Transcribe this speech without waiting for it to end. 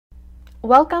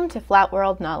Welcome to Flat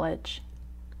World Knowledge.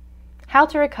 How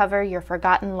to recover your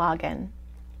forgotten login.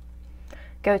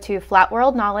 Go to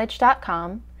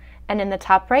flatworldknowledge.com and in the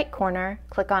top right corner,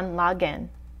 click on Login.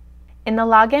 In the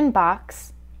Login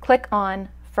box, click on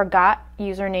Forgot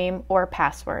Username or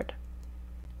Password.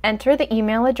 Enter the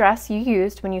email address you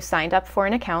used when you signed up for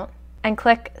an account and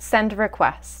click Send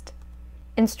Request.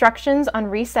 Instructions on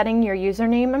resetting your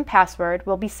username and password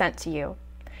will be sent to you.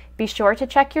 Be sure to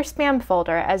check your spam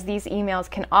folder as these emails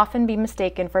can often be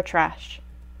mistaken for trash.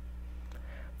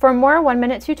 For more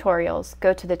 1-minute tutorials,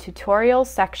 go to the Tutorials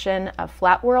section of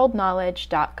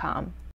flatworldknowledge.com.